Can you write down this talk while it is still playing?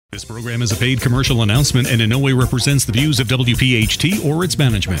This program is a paid commercial announcement and in no way represents the views of WPHT or its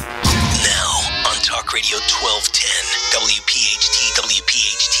management. Now, on Talk Radio 1210, WPHT,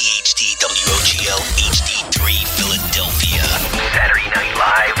 WPHT, HD, WOGL, HD3, Philadelphia. Saturday Night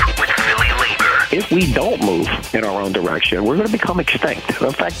Live with Philly Labor. If we don't move in our own direction, we're going to become extinct.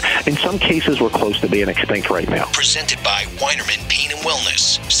 In fact, in some cases, we're close to being extinct right now. Presented by Weinerman Pain and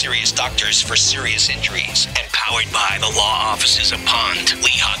Wellness, serious doctors for serious injuries, and powered by the law offices of Pond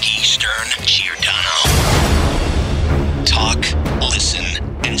Lehocky Stern Giordano. Talk, listen,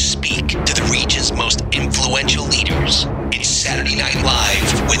 and speak to the region's most influential leaders. It's Saturday Night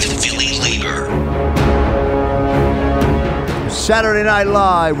Live with Philly Labor. Saturday Night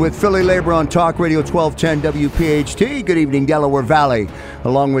Live with Philly Labor on Talk Radio 1210 WPHT. Good evening, Delaware Valley.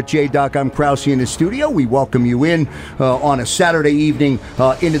 Along with J-Doc, I'm Krause in the studio. We welcome you in on a Saturday evening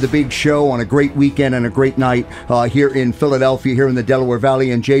into the big show on a great weekend and a great night here in Philadelphia, here in the Delaware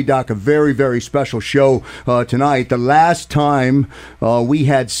Valley. And J-Doc, a very, very special show tonight. The last time we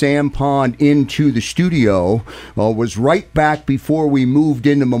had Sam Pond into the studio was right back before we moved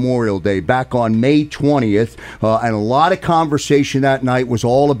into Memorial Day, back on May 20th. And a lot of conversation that night was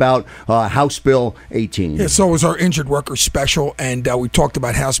all about House Bill 18. Yeah, so it was our injured workers special, and we talked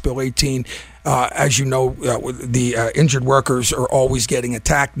about House Bill 18. As you know, the injured workers are always getting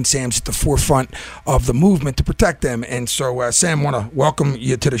attacked, and Sam's at the forefront of the movement to protect them. And so, Sam, I want to welcome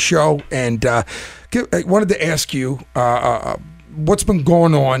you to the show, and I wanted to ask you what's been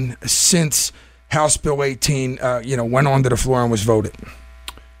going on since House Bill 18 went onto the floor and was voted.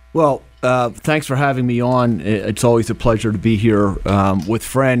 Well, thanks for having me on. It's always a pleasure to be here with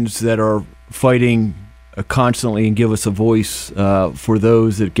friends that are fighting constantly and give us a voice for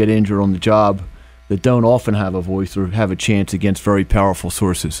those that get injured on the job that don't often have a voice or have a chance against very powerful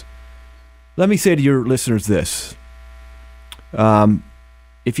sources. Let me say to your listeners this.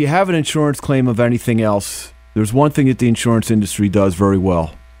 If you have an insurance claim of anything else, there's one thing that the insurance industry does very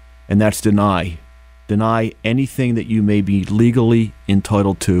well, and that's deny anything that you may be legally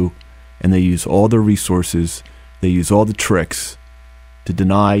entitled to, and they use all the resources, they use all the tricks to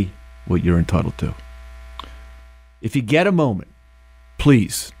deny what you're entitled to. If you get a moment,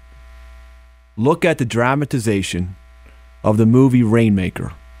 please look at the dramatization of the movie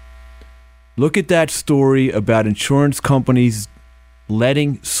Rainmaker. Look at that story about insurance companies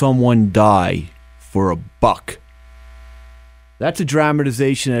letting someone die for $1. That's a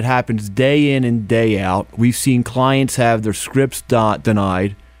dramatization that happens day in and day out. We've seen clients have their scripts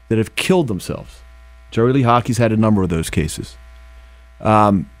denied that have killed themselves. Jerry Lee Hockey's had a number of those cases.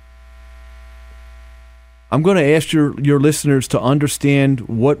 I'm going to ask your listeners to understand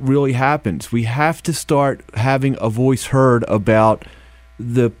what really happens. We have to start having a voice heard about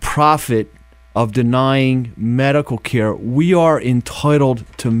the profit of denying medical care. We are entitled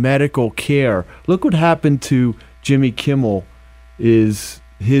to medical care. Look what happened to Jimmy Kimmel. Is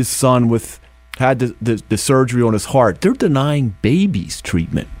his son had the surgery on his heart. They're denying babies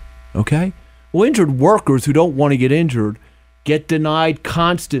treatment, okay? Well, injured workers who don't want to get injured get denied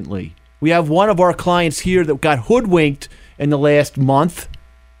constantly. We have one of our clients here that got hoodwinked in the last month.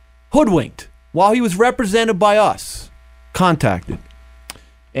 Hoodwinked while he was represented by us. Contacted.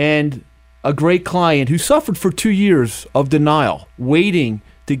 And a great client who suffered for 2 years of denial, waiting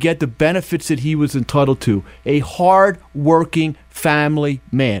to get the benefits that he was entitled to. A hard-working family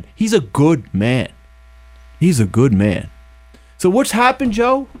man. He's a good man. He's a good man. So what's happened,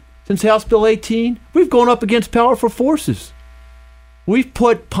 Joe, since House Bill 18? We've gone up against powerful forces. We've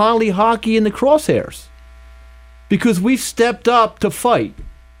put Pond Lehocky in the crosshairs because we've stepped up to fight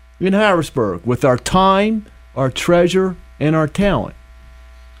in Harrisburg with our time, our treasure, and our talent.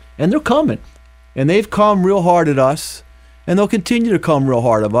 And they're coming. And they've come real hard at us. And they'll continue to come real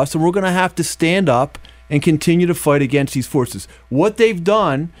hard at us, and we're going to have to stand up and continue to fight against these forces. What they've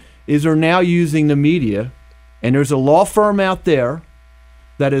done is they're now using the media, and there's a law firm out there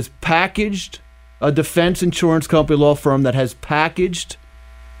that has packaged, a defense insurance company law firm that has packaged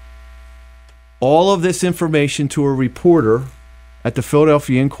all of this information to a reporter at the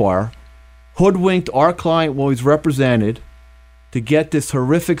Philadelphia Inquirer, hoodwinked our client while he's represented to get this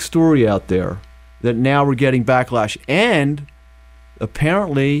horrific story out there that now we're getting backlash, and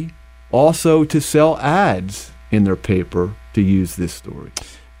apparently also to sell ads in their paper to use this story.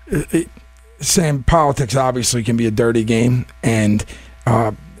 Sam, politics obviously can be a dirty game, and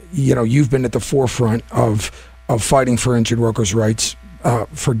you've been at the forefront of fighting for injured workers' rights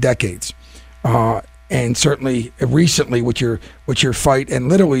for decades. And certainly recently with your fight and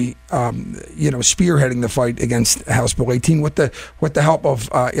literally spearheading the fight against House Bill 18 with the help of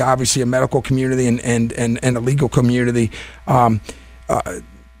obviously a medical community and a legal community.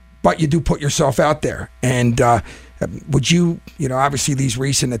 but you do put yourself out there. And would you, obviously these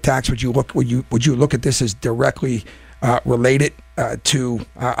recent attacks, would you look at this as directly related to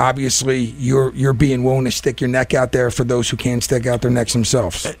obviously you're being willing to stick your neck out there for those who can't stick out their necks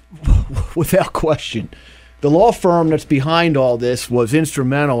themselves? Without question. The law firm that's behind all this was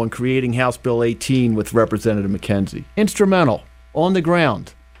instrumental in creating House Bill 18 with Representative McKenzie. Instrumental, on the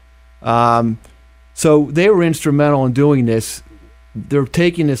ground. So they were instrumental in doing this. They're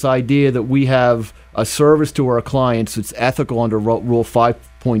taking this idea that we have a service to our clients that's ethical under Rule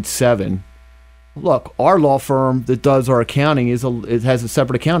 5.7. Look, our law firm that does our accounting it has a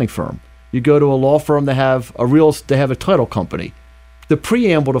separate accounting firm. You go to a law firm that have a title company. The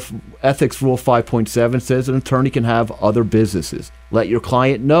preamble to Ethics Rule 5.7 says an attorney can have other businesses. Let your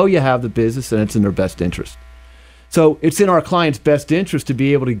client know you have the business and it's in their best interest. So it's in our client's best interest to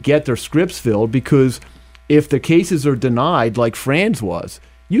be able to get their scripts filled, because if the cases are denied, like Fran's was,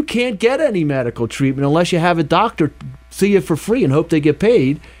 you can't get any medical treatment unless you have a doctor see you for free and hope they get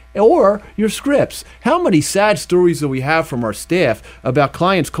paid, or your scripts. How many sad stories do we have from our staff about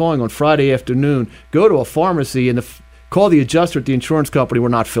clients calling on Friday afternoon, go to a pharmacy and call the adjuster at the insurance company, we're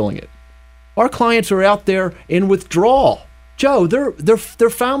not filling it. Our clients are out there in withdrawal. Joe, their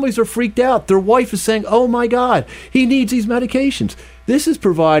families are freaked out. Their wife is saying, oh my God, he needs these medications. This has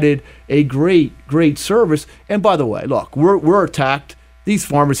provided a great service. And by the way, look, we're attacked. These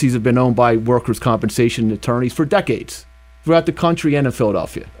pharmacies have been owned by workers' compensation attorneys for decades throughout the country and in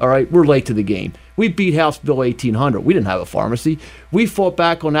Philadelphia. All right, we're late to the game. We beat House Bill 1800. We didn't have a pharmacy. We fought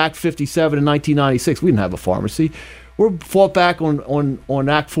back on Act 57 in 1996. We didn't have a pharmacy. We fought back on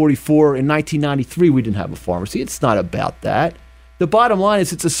Act 44 in 1993. We didn't have a pharmacy. It's not about that. The bottom line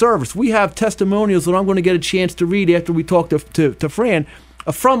is it's a service. We have testimonials that I'm going to get a chance to read after we talk to Fran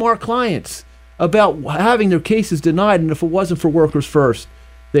from our clients about having their cases denied, and if it wasn't for Workers First,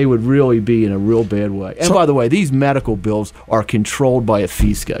 they would really be in a real bad way. And by the way, these medical bills are controlled by a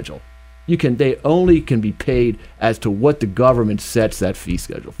fee schedule. They only can be paid as to what the government sets that fee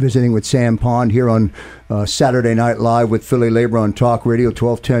schedule for. Visiting with Sam Pond here on Saturday Night Live with Philly Labor on Talk Radio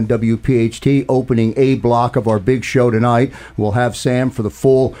 1210 WPHT, opening A block of our big show tonight. We'll have Sam for the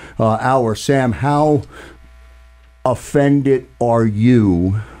full hour. Sam, how offended are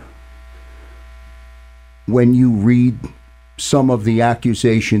you when you read some of the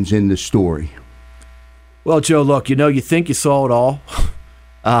accusations in the story? Well, Joe, look, you think you saw it all.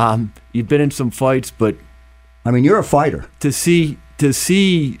 You've been in some fights, but I mean, you're a fighter. To see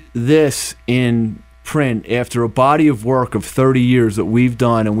this in print after a body of work of 30 years that we've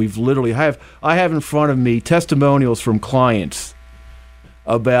done, and we've literally I have in front of me testimonials from clients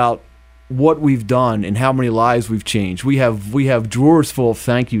about what we've done and how many lives we've changed. We have drawers full of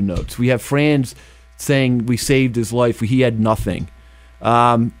thank you notes. We have friends saying we saved his life. He had nothing.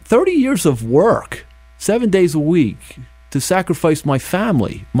 30 years of work, 7 days a week, to sacrifice my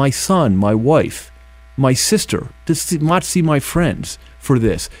family, my son, my wife, my sister, to not see my friends for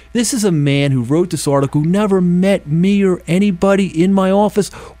this. This is a man who wrote this article who never met me or anybody in my office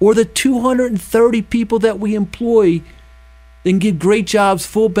or the 230 people that we employ and give great jobs,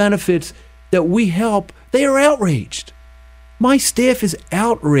 full benefits, that we help. They are outraged. My staff is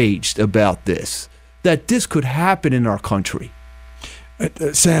outraged about this, that this could happen in our country.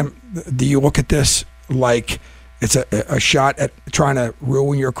 Sam, do you look at this like it's a shot at trying to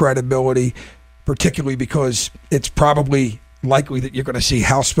ruin your credibility, particularly because it's probably likely that you're going to see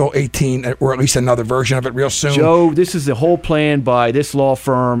House Bill 18 or at least another version of it real soon? Joe, this is the whole plan by this law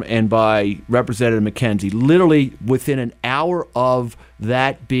firm and by Representative McKenzie. Literally within an hour of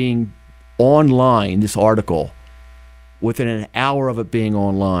that being online, this article, within an hour of it being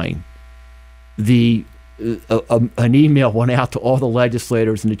online, an email went out to all the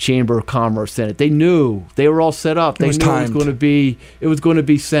legislators in the Chamber of Commerce, Senate. They knew. They were all set up. They knew it was going to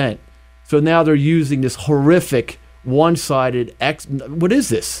be sent. So now they're using this horrific, one-sided. What is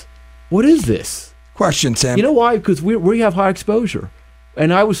this? What is this? Question, Sam. You know why? Because we have high exposure.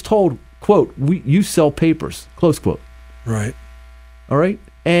 And I was told, quote, you sell papers, close quote. Right. All right?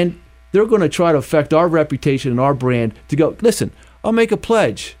 And they're going to try to affect our reputation and our brand to go, listen, I'll make a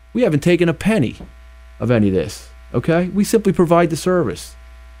pledge. We haven't taken a penny of any of this, okay? We simply provide the service.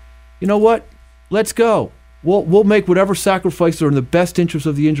 You know what? Let's go. We'll make whatever sacrifices are in the best interest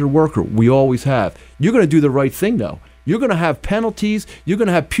of the injured worker. We always have. You're going to do the right thing, though. You're going to have penalties. You're going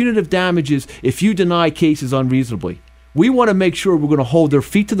to have punitive damages if you deny cases unreasonably. We want to make sure we're going to hold their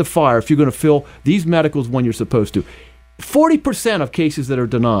feet to the fire if you're going to fill these medicals when you're supposed to. 40% of cases that are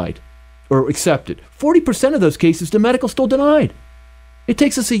denied or accepted, 40% of those cases, the medical's still denied. It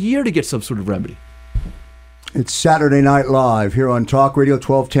takes us a year to get some sort of remedy. It's Saturday Night Live here on Talk Radio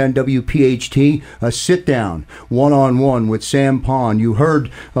 1210 WPHT, a sit-down, one-on-one with Sam Pond. You heard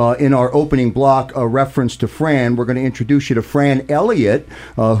in our opening block a reference to Fran. We're going to introduce you to Fran Elliott,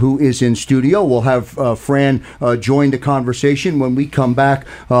 who is in studio. We'll have Fran join the conversation when we come back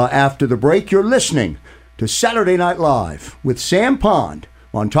after the break. You're listening to Saturday Night Live with Sam Pond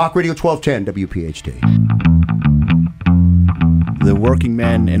on Talk Radio 1210 WPHT. The working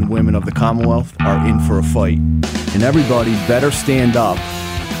men and women of the Commonwealth are in for a fight. And everybody better stand up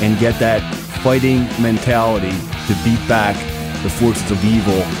and get that fighting mentality to beat back the forces of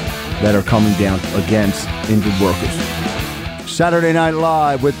evil that are coming down against injured workers. Saturday Night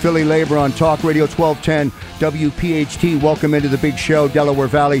Live with Philly Labor on Talk Radio 1210 WPHT. Welcome into the big show, Delaware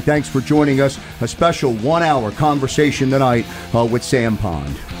Valley. Thanks for joining us. A special 1-hour conversation tonight with Sam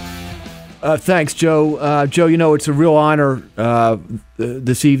Pond. Thanks, Joe. Joe, you know, it's a real honor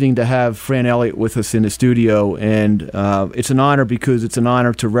this evening to have Fran Elliott with us in the studio. And it's an honor because it's an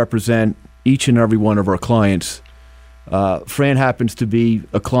honor to represent each and every one of our clients. Fran happens to be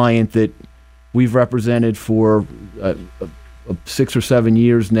a client that we've represented for 6 or 7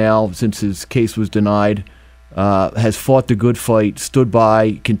 years now since his case was denied, has fought the good fight, stood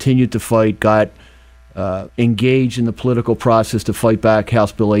by, continued to fight, got engaged in the political process to fight back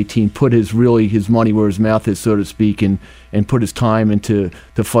House Bill 18, put his money where his mouth is, so to speak, and put his time into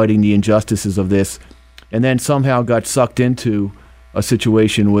fighting the injustices of this, and then somehow got sucked into a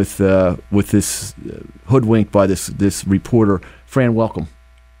situation with this hoodwinked by this reporter. Fran, welcome.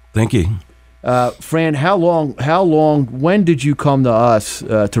 Thank you. Fran, how long, when did you come to us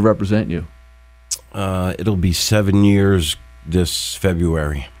to represent you? It'll be 7 years this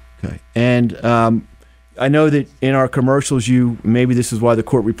February. Okay. And I know that in our commercials, maybe this is why the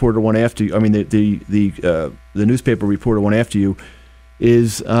court reporter went after you. I mean, the newspaper reporter went after you.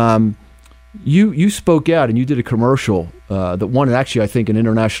 Is you spoke out and you did a commercial that won actually, I think, an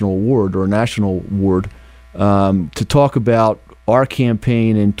international award or a national award to talk about our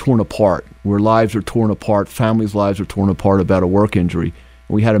campaign in Torn Apart, where lives are torn apart, families' lives are torn apart about a work injury.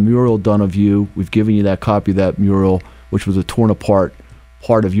 We had a mural done of you. We've given you that copy of that mural, which was a torn apart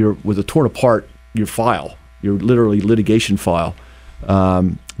your file, your literally litigation file,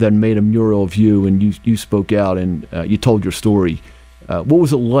 that made a mural of you, and you spoke out and you told your story. What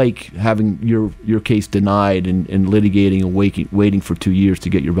was it like having your case denied and litigating and waiting for 2 years to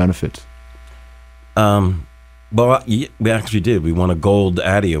get your benefits? Well, we actually did. We won a Gold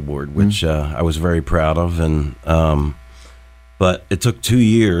Addy Award, which I was very proud of, and but it took 2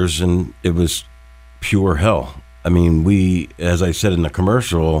 years, and it was pure hell. I mean, we, as I said in the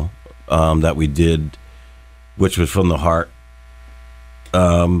commercial that we did, which was from the heart,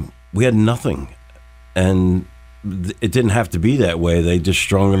 we had nothing. And it didn't have to be that way. They just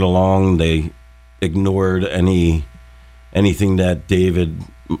strung it along. They ignored anything that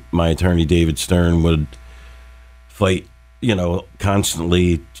my attorney, David Stern, would fight,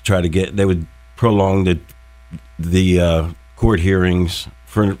 constantly to try to get. They would prolong the court hearings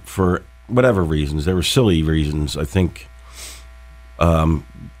for whatever reasons. There were silly reasons. I think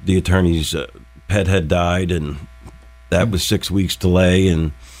the attorney's pet had died, and that was 6 weeks delay,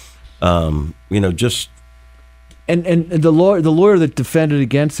 and just. And the lawyer that defended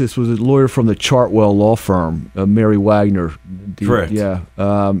against this was a lawyer from the Chartwell law firm, Mary Wagner. Correct. Yeah,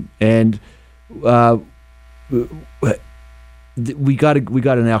 and we got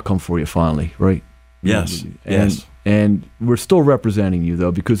an outcome for you finally, right? Yes. Yes. And we're still representing you,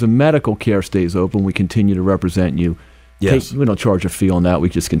 though, because the medical care stays open. We continue to represent you. Yes. We don't charge a fee on that. We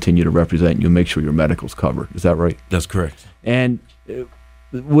just continue to represent you and make sure your medical's covered. Is that right? That's correct. And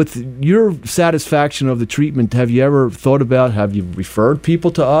with your satisfaction of the treatment, have you you referred people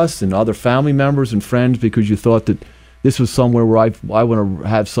to us and other family members and friends because you thought that this was somewhere where I want to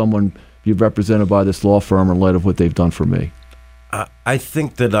have someone be represented by this law firm in light of what they've done for me? I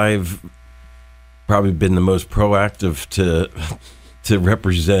think that I've probably been the most proactive to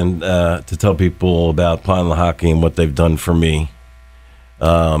represent, to tell people about Pond Lehocky and what they've done for me.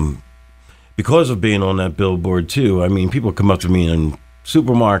 Because of being on that billboard too, I mean, people come up to me in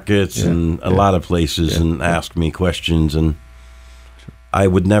supermarkets and a lot of places and ask me questions, and I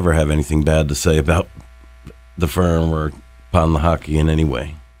would never have anything bad to say about the firm or Pond Lehocky in any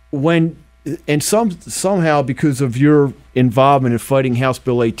way. Somehow, because of your involvement in fighting House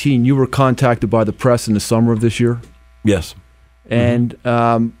Bill 18, you were contacted by the press in the summer of this year? Yes. And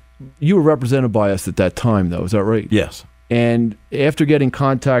you were represented by us at that time, though. Is that right? Yes. And after getting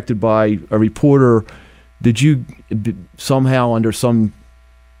contacted by a reporter, did you somehow, under some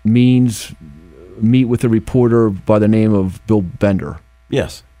means, meet with a reporter by the name of Bill Bender?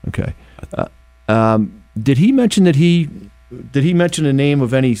 Yes. Okay. Did he mention that did he mention the name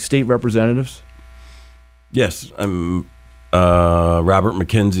of any state representatives? Yes, I'm Robert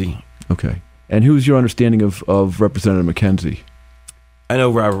McKenzie. Okay. And who's your understanding of Representative McKenzie? I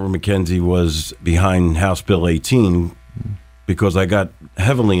know Robert McKenzie was behind House Bill 18 because I got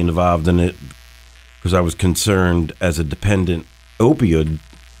heavily involved in it because I was concerned as a dependent opioid.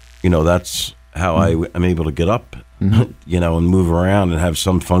 That's how I'm able to get up, and move around and have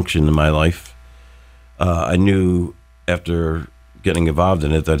some function in my life. I knew after getting involved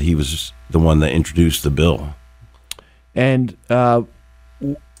in it that he was the one that introduced the bill. And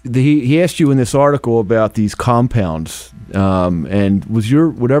he asked you in this article about these compounds, and was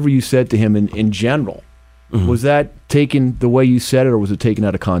whatever you said to him in general, was that taken the way you said it, or was it taken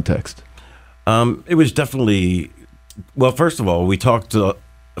out of context? It was definitely, well, first of all, we talked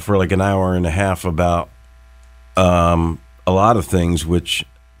for like an hour and a half about a lot of things which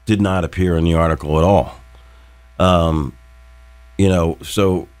did not appear in the article at all.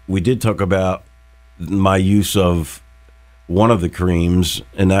 So we did talk about my use of one of the creams,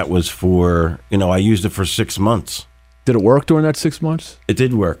 and that was for, I used it for 6 months. Did it work during that 6 months? It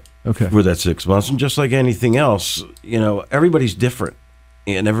did work. Okay. For that 6 months. And just like anything else, everybody's different,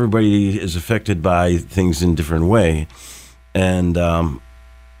 and everybody is affected by things in different way. And,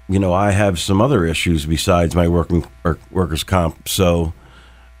 I have some other issues besides my workers' comp. So,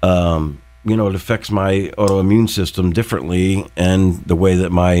 it affects my autoimmune system differently and the way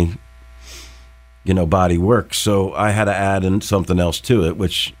that my, body works. So I had to add in something else to it,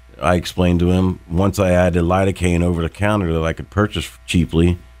 which I explained to him. Once I added lidocaine over the counter that I could purchase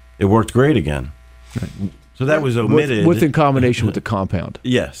cheaply, it worked great again. Right. So that was omitted. With in combination with the compound.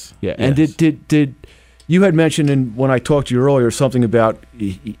 Yes. Yeah. And yes. did you had mentioned when I talked to you earlier something about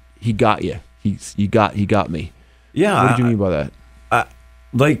he got you. He got me. Yeah. What did you mean by that?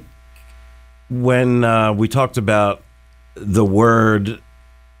 Like when we talked about the word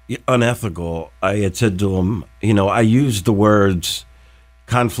unethical, I had said to him, I used the words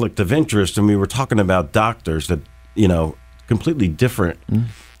conflict of interest, and we were talking about doctors that, completely different.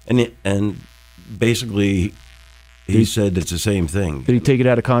 And basically he said it's the same thing. Did he take it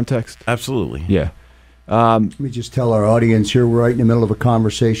out of context? Absolutely. Yeah. Let me just tell our audience here, we're right in the middle of a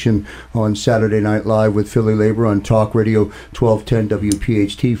conversation on Saturday Night Live with Philly Labor on Talk Radio 1210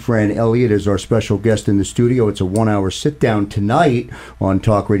 WPHT. Fran Elliott is our special guest in the studio. It's a 1-hour sit-down tonight on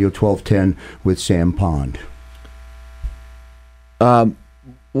Talk Radio 1210 with Sam Pond.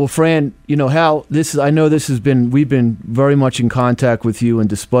 Well, Fran, how this is. I know this has been. We've been very much in contact with you, and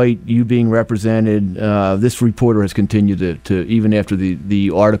despite you being represented, this reporter has continued to even after the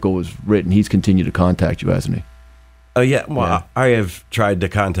article was written, he's continued to contact you, hasn't he? Yeah. Well, yeah. I have tried to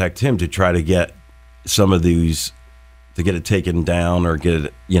contact him to try to get some of these, to get it taken down or get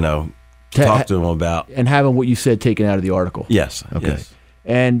it, talk to him about. And having what you said taken out of the article. Yes. Okay. Yes.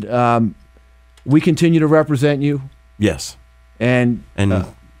 And we continue to represent you. Yes. And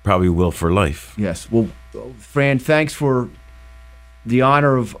probably will for life. Yes. Well, Fran, thanks for the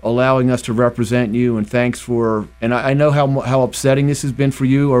honor of allowing us to represent you, and thanks for. And I know how upsetting this has been for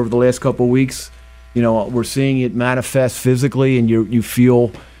you over the last couple of weeks. We're seeing it manifest physically, and you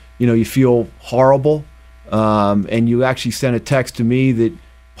feel horrible. And you actually sent a text to me that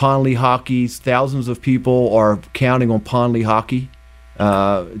Pond Lehocky, thousands of people are counting on Pond Lehocky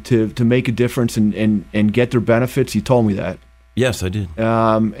to make a difference and get their benefits. You told me that. Yes, I did.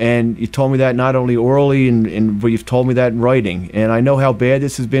 And you told me that not only orally, but you've told me that in writing. And I know how bad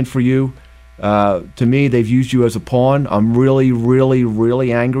this has been for you. To me, they've used you as a pawn. I'm really, really,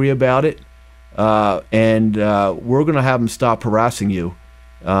 really angry about it. And we're going to have them stop harassing you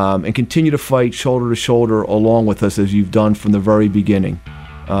and continue to fight shoulder to shoulder along with us as you've done from the very beginning.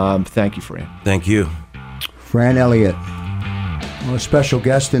 Thank you, Fran. Thank you. Fran Elliott, a special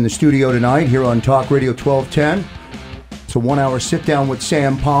guest in the studio tonight here on Talk Radio 1210. It's a 1-hour sit-down with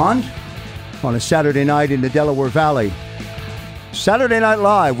Sam Pond on a Saturday night in the Delaware Valley. Saturday Night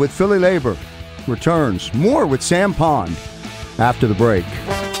Live with Philly Labor returns. More with Sam Pond after the break.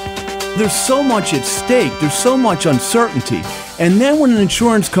 There's so much at stake. There's so much uncertainty. And then when an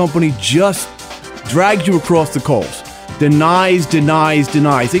insurance company just drags you across the coals, denies. They deny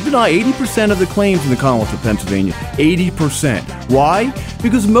 80% of the claims in the Commonwealth of Pennsylvania. 80%. Why?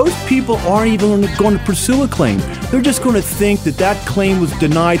 Because most people aren't even going to pursue a claim. They're just going to think that claim was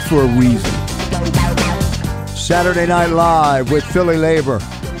denied for a reason. Saturday Night Live with Philly Labor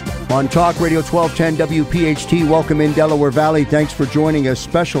on Talk Radio 1210 WPHT. Welcome in Delaware Valley. Thanks for joining us.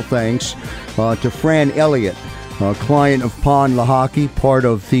 Special thanks to Fran Elliott, a client of Pond Lehocky, part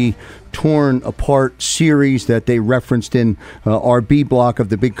of the torn apart series that they referenced in our B block of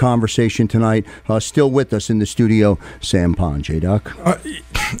the big conversation tonight. Still with us in the studio, Sam Pond. J-Doc.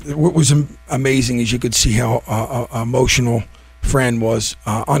 What was amazing is you could see how emotional Fran was.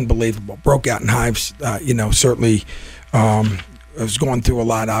 Unbelievable. Broke out in hives. Certainly was going through a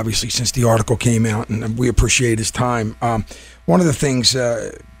lot, obviously, since the article came out, and we appreciate his time. One of the things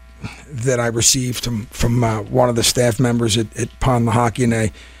that I received from one of the staff members at Pond Lehocky,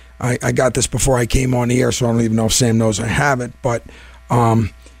 and I got this before I came on the air, so I don't even know if Sam knows I have it, but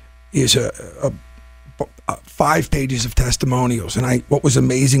is a 5 pages of testimonials. And what was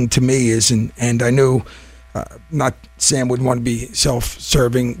amazing to me is, and I knew not Sam would want to be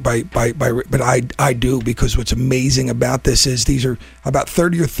self-serving but I do, because what's amazing about this is these are about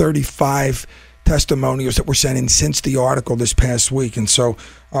 30 or 35 testimonials that were sent in since the article this past week. And so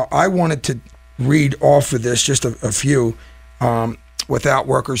I wanted to read off of this, just a few. Without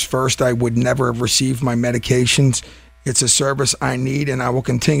Workers First, I would never have received my medications. It's a service I need and I will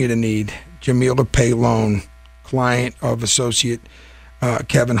continue to need. Jamila Paylone, client of associate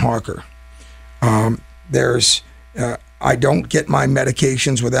Kevin Harker. I don't get my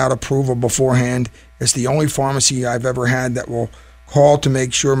medications without approval beforehand. It's the only pharmacy I've ever had that will call to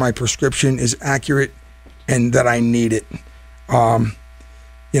make sure my prescription is accurate and that I need it.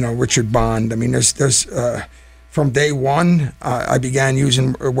 Richard Bond. I mean, there's from day one, I began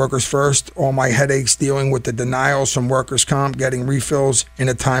using Workers First. All my headaches dealing with the denials from workers' comp, getting refills in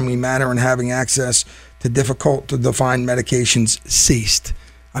a timely manner, and having access to difficult to define medications ceased.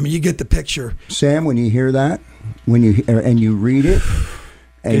 I mean, you get the picture. Sam, when you hear that, when you read it,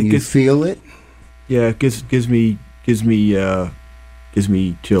 and you feel it, yeah, it gives me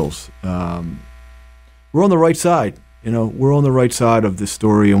chills. We're on the right side. We're on the right side of this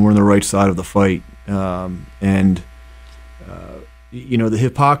story, and we're on the right side of the fight. The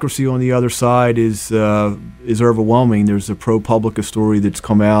hypocrisy on the other side is overwhelming. There's a ProPublica story that's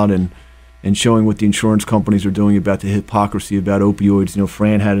come out and showing what the insurance companies are doing about the hypocrisy about opioids.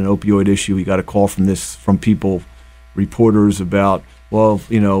 Fran had an opioid issue. He got a call from reporters about,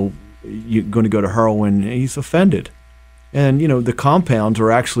 you're going to go to heroin. And he's offended. And, the compounds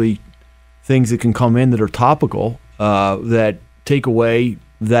are actually things that can come in that are topical that take away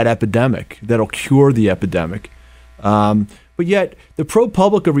that epidemic, that'll cure the epidemic. But yet, the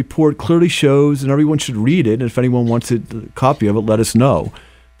ProPublica report clearly shows, and everyone should read it, and if anyone wants a copy of it, let us know.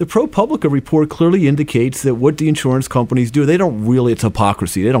 The ProPublica report clearly indicates that what the insurance companies do, it's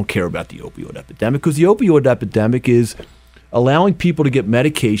hypocrisy. They don't care about the opioid epidemic, because the opioid epidemic is allowing people to get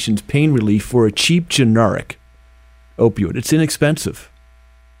medications, pain relief, for a cheap generic opioid. It's inexpensive.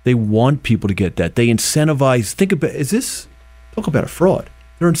 They want people to get that. They incentivize, talk about a fraud.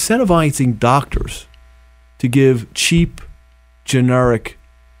 They're incentivizing doctors to give cheap, generic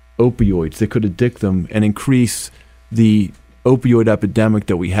opioids that could addict them and increase the opioid epidemic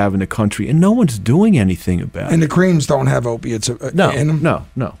that we have in the country, and no one's doing anything about it. And the creams don't have opiates in them? No.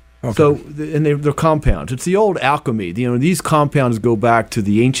 Okay. So, and they're compounds. It's the old alchemy. These compounds go back to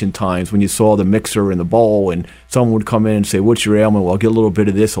the ancient times when you saw the mixer in the bowl, and someone would come in and say, "What's your ailment?" Well, I'll get a little bit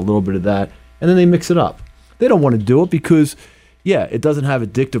of this, a little bit of that, and then they mix it up. They don't want to do it because, it doesn't have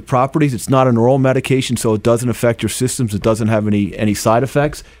addictive properties. It's not an oral medication, so it doesn't affect your systems. It doesn't have any side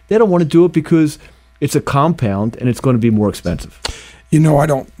effects. They don't want to do it because it's a compound and it's going to be more expensive. I'm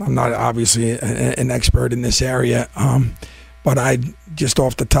not obviously an expert in this area, but I just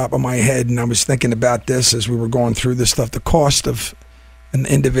off the top of my head, and I was thinking about this as we were going through this stuff, the cost of an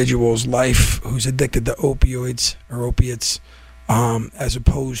individual's life who's addicted to opioids or opiates, as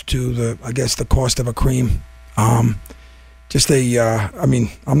opposed to the cost of a cream. I'm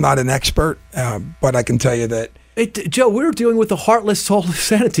not an expert, but I can tell you that. Joe, we're dealing with the heartless,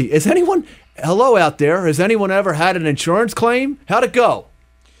 soulless entity. Hello out there, has anyone ever had an insurance claim? How'd it go?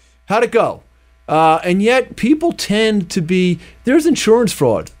 And yet people tend to there's insurance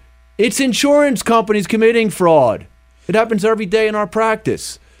fraud. It's insurance companies committing fraud. It happens every day in our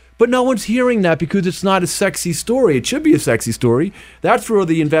practice. But no one's hearing that because it's not a sexy story. It should be a sexy story. That's where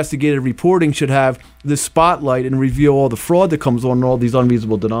the investigative reporting should have the spotlight and reveal all the fraud that comes on and all these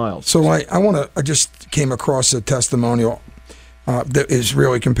unreasonable denials. So I just came across a testimonial that is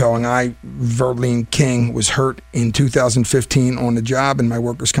really compelling. Verlene King, was hurt in 2015 on the job, and my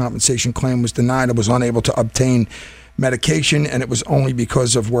workers' compensation claim was denied. I was unable to obtain medication, and it was only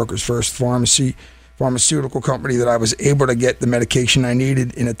because of Workers First pharmaceutical company that I was able to get the medication I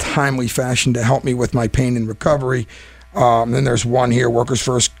needed in a timely fashion to help me with my pain and recovery. Then there's one here, Workers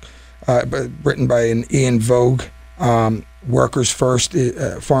First, written by an Ian Vogue. Workers First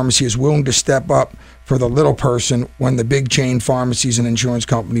Pharmacy is willing to step up for the little person when the big chain pharmacies and insurance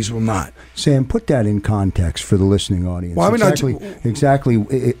companies will not. Sam, put that in context for the listening audience. Well, exactly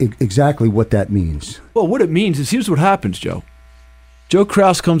what that means. Well, what it means is here's what happens, Joe. Joe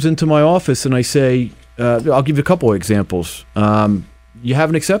Krause comes into my office and I say, I'll give you a couple of examples. You have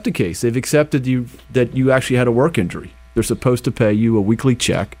an accepted case. They've accepted that you actually had a work injury. They're supposed to pay you a weekly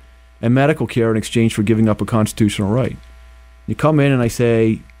check and medical care in exchange for giving up a constitutional right. You come in and I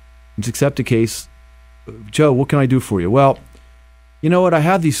say, it's accepted case. Joe, what can I do for you? Well, you know what? I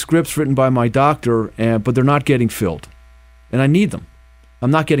have these scripts written by my doctor, but they're not getting filled. And I need them.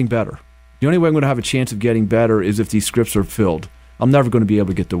 I'm not getting better. The only way I'm going to have a chance of getting better is if these scripts are filled. I'm never going to be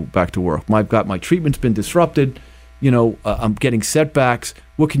able to get back to work. My treatment's been disrupted. I'm getting setbacks.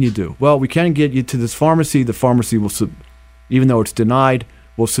 What can you do? Well, we can get you to this pharmacy. The pharmacy will, even though it's denied,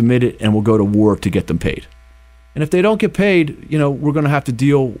 we'll submit it and we'll go to war to get them paid. And if they don't get paid, we're going to have to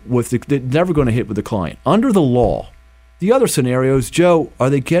deal with they're never going to hit with the client. Under the law, the other scenarios, Joe, are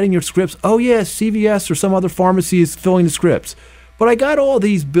they getting your scripts? Oh, yes, CVS or some other pharmacy is filling the scripts. But I got all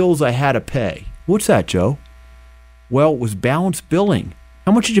these bills I had to pay. What's that, Joe? Well, it was balanced billing.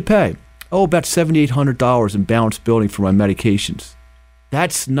 How much did you pay? Oh, about $7,800 in balanced billing for my medications.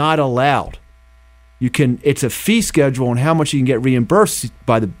 That's not allowed. It's a fee schedule on how much you can get reimbursed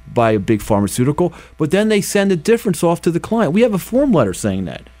by a big pharmaceutical, but then they send the difference off to the client. We have a form letter saying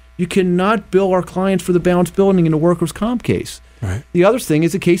that. You cannot bill our clients for the balanced billing in a workers' comp case. Right. The other thing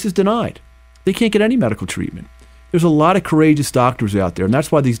is the case is denied. They can't get any medical treatment. There's a lot of courageous doctors out there, and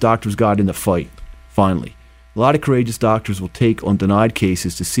that's why these doctors got in the fight, finally. A lot of courageous doctors will take on denied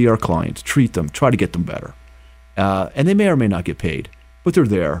cases to see our clients, treat them, try to get them better. And they may or may not get paid. But they're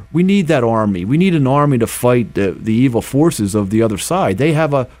there. We need that army. We need an army to fight the evil forces of the other side. They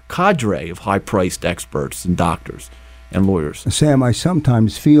have a cadre of high-priced experts and doctors and lawyers. Sam, I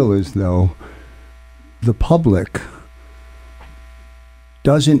sometimes feel as though the public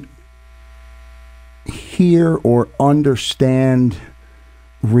doesn't hear or understand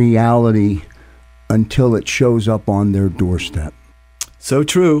reality until it shows up on their doorstep. So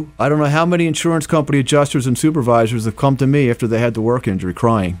true. I don't know how many insurance company adjusters and supervisors have come to me after they had the work injury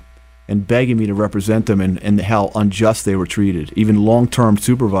crying and begging me to represent them and how unjust they were treated. Even long-term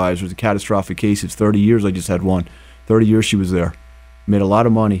supervisors in catastrophic cases, 30 years I just had one. 30 years she was there. Made a lot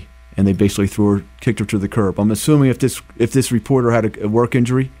of money, and they basically kicked her to the curb. I'm assuming if this reporter had a work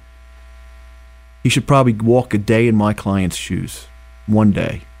injury, he should probably walk a day in my client's shoes. One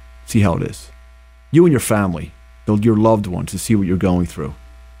day. See how it is. You and your family, your loved ones, to see what you're going through.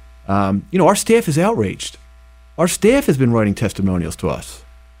 Our staff is outraged. Our staff has been writing testimonials to us.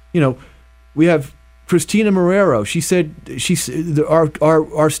 We have Christina Marrero. She said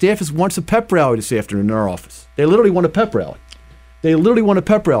our staff wants a pep rally this afternoon in our office. They literally want a pep rally.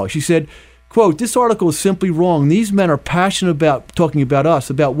 She said, quote, "This article is simply wrong. These men are passionate about talking about us,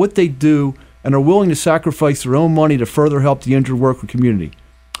 about what they do, and are willing to sacrifice their own money to further help the injured worker community.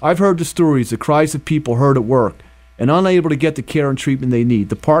 I've heard the stories, the cries of people heard at work and unable to get the care and treatment they need.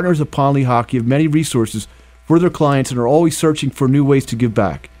 The partners of Pond Lehocky have many resources for their clients and are always searching for new ways to give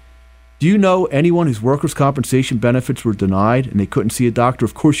back. Do you know anyone whose workers' compensation benefits were denied and they couldn't see a doctor?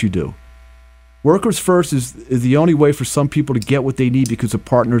 Of course you do. Workers First is the only way for some people to get what they need because the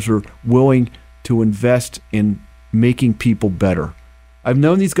partners are willing to invest in making people better. I've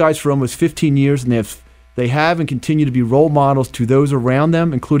known these guys for almost 15 years, and they have and continue to be role models to those around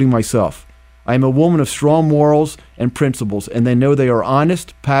them, including myself. I am a woman of strong morals and principles, and they know they are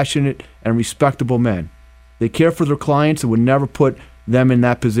honest, passionate, and respectable men. They care for their clients and would never put them in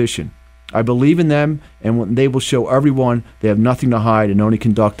that position. I believe in them, and they will show everyone they have nothing to hide and only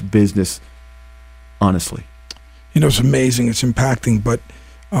conduct business honestly." It's amazing. It's impacting, but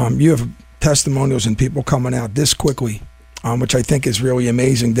you have testimonials and people coming out this quickly, which I think is really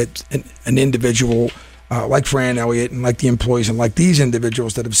amazing that an individual like Fran Elliott and like the employees and like these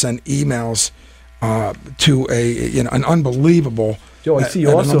individuals that have sent emails to an unbelievable. Joe, I see you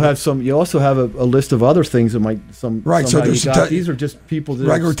also have some. You also have a list of other things that might right. So these are just people that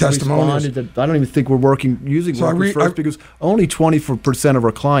regular testimonials. That I don't even think we're using Workers First because only 20% of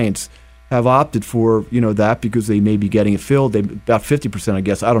our clients have opted for that because they may be getting it filled. About 50%, I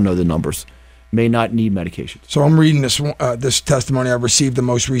guess. I don't know the numbers. May not need medication. So I'm reading this testimony. I received the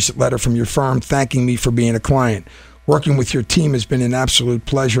most recent letter from your firm thanking me for being a client. Working with your team has been an absolute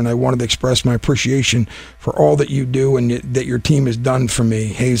pleasure, and I wanted to express my appreciation for all that you do and that your team has done for me.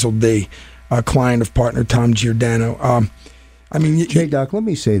 Hazel D., a client of partner Tom Giordano. J-Doc, let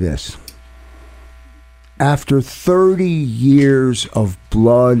me say this. After 30 years of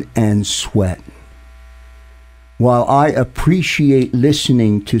blood and sweat, while I appreciate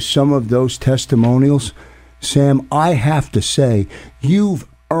listening to some of those testimonials, Sam, I have to say, you've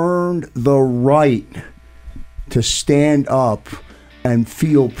earned the right to stand up and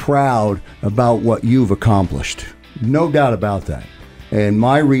feel proud about what you've accomplished. No doubt about that. And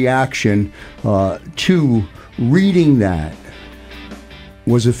my reaction to reading that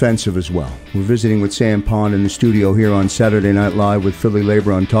was offensive as well. We're visiting with Sam Pond in the studio here on Saturday Night Live with Philly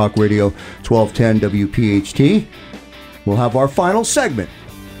Labor on Talk Radio 1210 WPHT. We'll have our final segment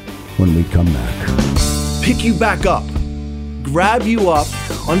when we come back. Pick you back up, grab you up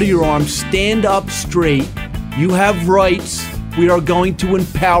under your arms, stand up straight. You have rights. We are going to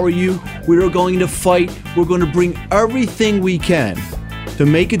empower you. We are going to fight. We're going to bring everything we can to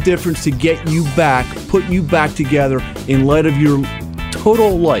make a difference, to get you back, put you back together in light of your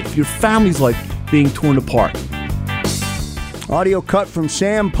total life, your family's life being torn apart. Audio cut from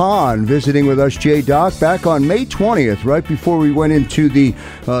Sam Pond visiting with us, J-Doc, back on May 20th, right before we went into the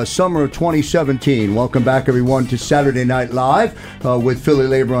summer of 2017. Welcome back, everyone, to Saturday Night Live with Philly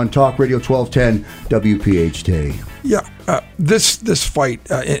Labor on Talk Radio 1210 WPHT. Yeah, this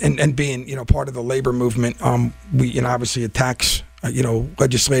fight and being part of the labor movement, we obviously attacks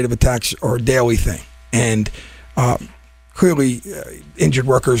legislative attacks are a daily thing, and clearly injured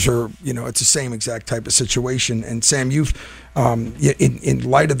workers are it's the same exact type of situation. And Sam, you've in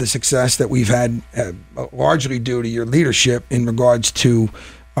light of the success that we've had, largely due to your leadership in regards to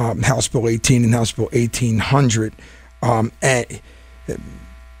House Bill 18 and House Bill 1800.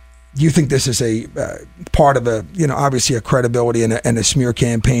 You think this is a part of obviously a credibility and a smear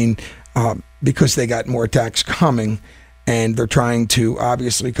campaign because they got more attacks coming, and they're trying to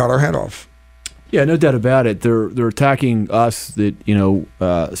obviously cut our head off. Yeah, no doubt about it. They're attacking us, that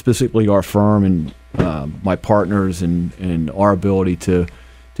specifically our firm and my partners and our ability to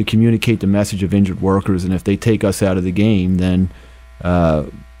communicate the message of injured workers. And if they take us out of the game, then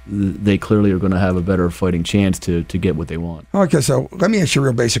they clearly are going to have a better fighting chance to get what they want. Okay, so let me ask you a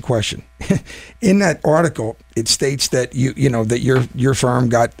real basic question. In that article, it states that that your firm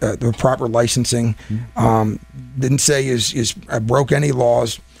got the proper licensing. Didn't say is broke any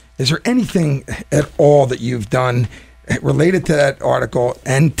laws. Is there anything at all that you've done related to that article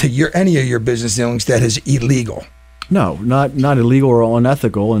and to any of your business dealings that is illegal? No, not illegal or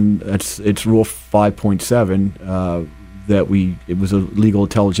unethical, and it's Rule 5.7 it was a legal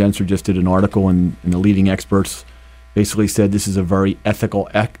intelligencer just did an article, and the leading experts basically said this is a very ethical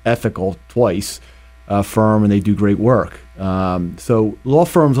twice firm, and they do great work. So law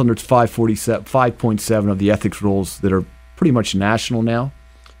firms under 5.7 of the ethics rules that are pretty much national now.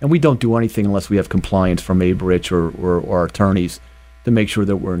 And we don't do anything unless we have compliance from ABRICH or our attorneys to make sure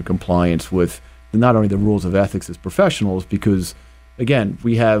that we're in compliance with not only the rules of ethics as professionals, because, again,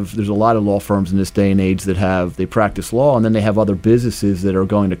 there's a lot of law firms in this day and age that they practice law, and then they have other businesses that are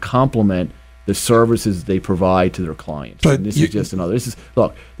going to complement the services they provide to their clients. But this is just another.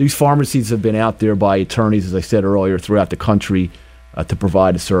 Look, these pharmacies have been out there by attorneys, as I said earlier, throughout the country to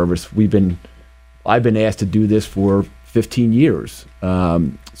provide a service. I've been asked to do this for 15 years.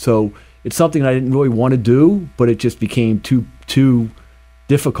 So it's something I didn't really want to do, but it just became too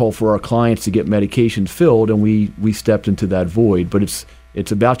difficult for our clients to get medications filled, and we stepped into that void. But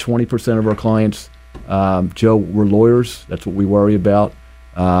it's about 20% of our clients. Joe, we're lawyers. That's what we worry about.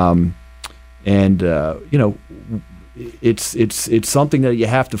 It's something that you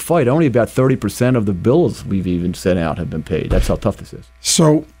have to fight. Only about 30% of the bills we've even sent out have been paid. That's how tough this is.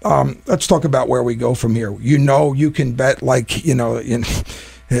 So let's talk about where we go from here. You can bet,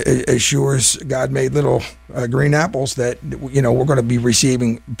 as sure as God made little green apples, that we're going to be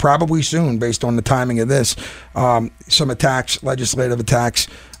receiving probably soon, based on the timing of this, some attacks, legislative attacks,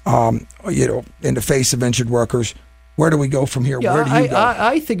 in the face of injured workers. Where do we go from here? Yeah, where do you go?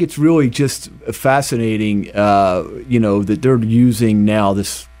 I think it's really just fascinating, that they're using now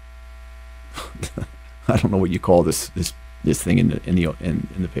this. I don't know what you call this thing in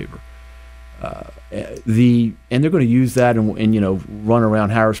the paper. And they're going to use that and run around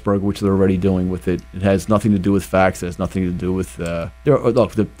Harrisburg, which they're already doing with it. It has nothing to do with facts. It has nothing to do with.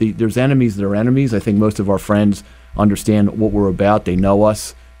 There's enemies that are enemies. I think most of our friends understand what we're about. They know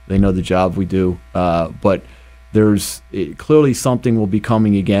us. They know the job we do. But there's clearly something will be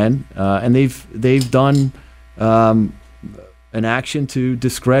coming again, and they've done an action to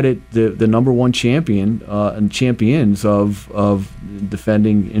discredit the number one champion and champions of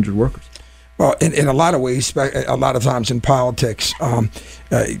defending injured workers. Well, in a lot of ways, a lot of times in politics,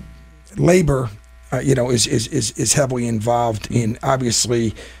 labor, is heavily involved in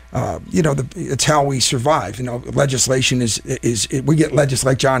obviously it's how we survive. Legislation is we get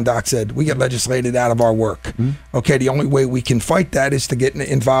like John Doc said, we get legislated out of our work. Mm-hmm. Okay, the only way we can fight that is to get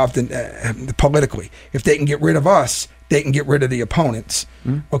involved in politically. If they can get rid of us, they can get rid of the opponents.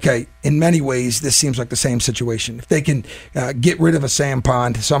 Mm-hmm. Okay, in many ways, this seems like the same situation. If they can get rid of a Sam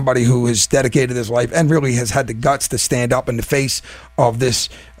Pond, somebody who has dedicated his life and really has had the guts to stand up in the face of this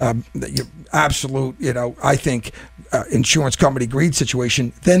absolute, I think, insurance company greed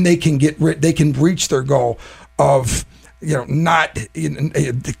situation, then they can they can reach their goal of not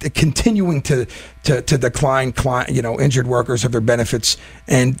continuing to decline injured workers of their benefits,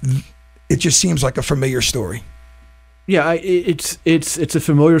 and it just seems like a familiar story. Yeah, it's a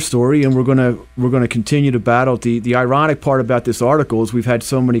familiar story, and we're gonna continue to battle. The ironic part about this article is we've had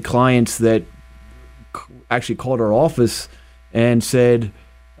so many clients that actually called our office and said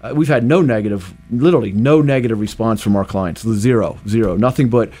we've had literally no negative response from our clients. Zero, nothing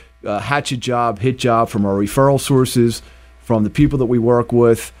but hit job from our referral sources, from the people that we work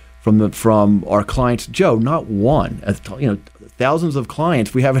with, from our clients. Joe, not one. Thousands of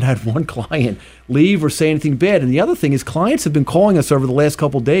clients. We haven't had one client leave or say anything bad. And the other thing is clients have been calling us over the last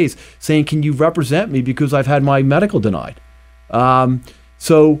couple of days saying, can you represent me because I've had my medical denied?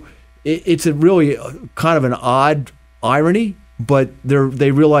 So it's a really kind of an odd irony, but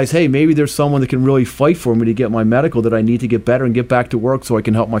they realize, hey, maybe there's someone that can really fight for me to get my medical that I need to get better and get back to work so I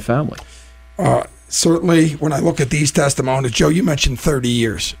can help my family. Certainly, when I look at these testimonies, Joe, you mentioned 30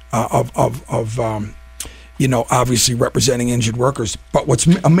 years of obviously representing injured workers. But what's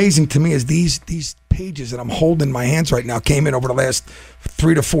amazing to me is these pages that I'm holding in my hands right now came in over the last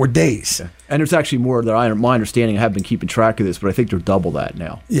 3 to 4 days. Yeah. And there's actually more that my understanding, I have been keeping track of this, but I think they're double that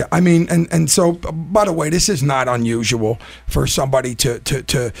now. Yeah, I mean, and so, by the way, this is not unusual for somebody to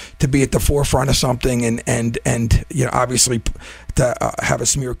be at the forefront of something and obviously to have a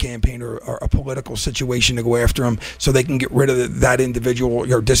smear campaign or a political situation to go after them so they can get rid of that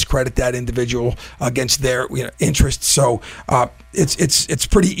individual or discredit that individual against their interests. So it's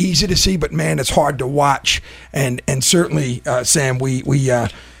pretty easy to see, but man, it's hard to watch. And certainly, Sam, we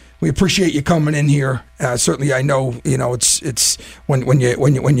appreciate you coming in here. Certainly, I know it's when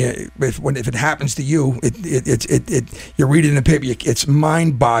if it happens to you, you read it in the paper. It's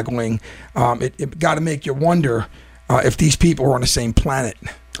mind-boggling. It got to make you wonder if these people are on the same planet.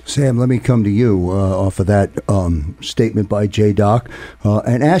 Sam, let me come to you off of that statement by J. Doc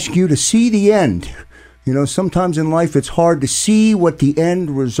and ask you to see the end. Sometimes in life it's hard to see what the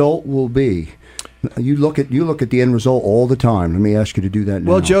end result will be. You look at the end result all the time. Let me ask you to do that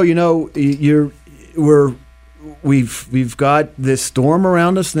now. Well, Joe, we've got this storm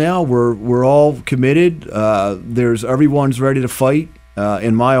around us now. We're all committed. Everyone's ready to fight.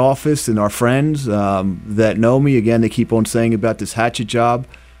 In my office, and our friends that know me, again, they keep on saying about this hatchet job,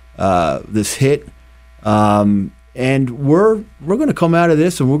 this hit, and we're going to come out of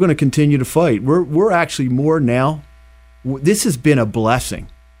this, and we're going to continue to fight. We're actually more now. This has been a blessing.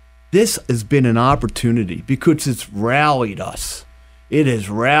 This has been an opportunity because it's rallied us. It has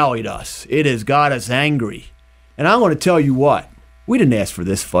rallied us. It has got us angry. And I want to tell you what, we didn't ask for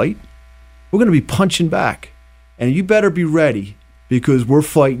this fight. We're going to be punching back, and you better be ready. Because we're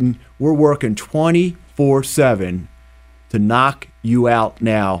fighting, we're working 24/7 to knock you out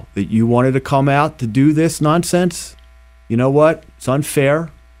now. That you wanted to come out to do this nonsense, you know what? It's unfair.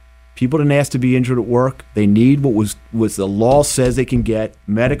 People didn't ask to be injured at work. They need what was the law says they can get,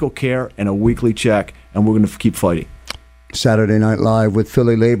 medical care and a weekly check, and we're going to keep fighting. Saturday Night Live with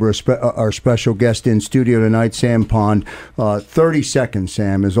Philly Labor, our special guest in studio tonight, Sam Pond. 30 seconds,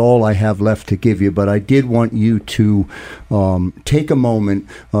 Sam, is all I have left to give you, but I did want you to take a moment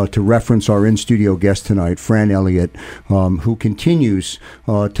to reference our in-studio guest tonight, Fran Elliott, who continues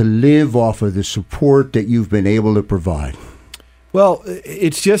to live off of the support that you've been able to provide. Well,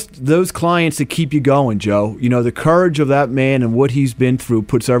 it's just those clients that keep you going, Joe. The courage of that man and what he's been through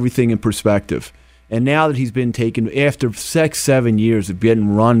puts everything in perspective. And now that he's been taken, after 6-7 years of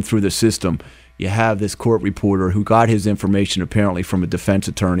getting run through the system, you have this court reporter who got his information apparently from a defense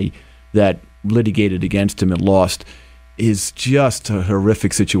attorney that litigated against him and lost. Is just a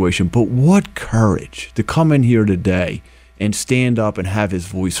horrific situation. But what courage to come in here today and stand up and have his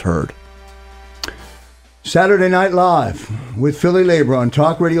voice heard. Saturday Night Live with Philly Labor on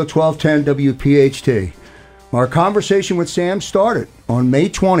Talk Radio 1210 WPHT. Our conversation with Sam started on May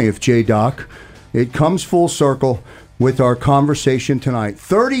 20th, J-Doc. It comes full circle with our conversation tonight.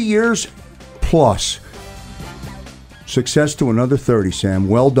 30 years plus success to another 30, Sam.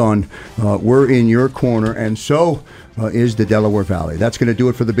 Well done. We're in your corner, and so is the Delaware Valley. That's going to do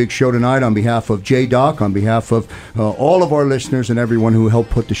it for the big show tonight. On behalf of J-Doc, on behalf of all of our listeners and everyone who helped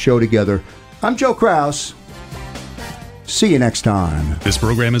put the show together, I'm Joe Krause. See you next time. This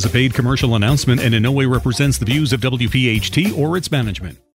program is a paid commercial announcement and in no way represents the views of WPHT or its management.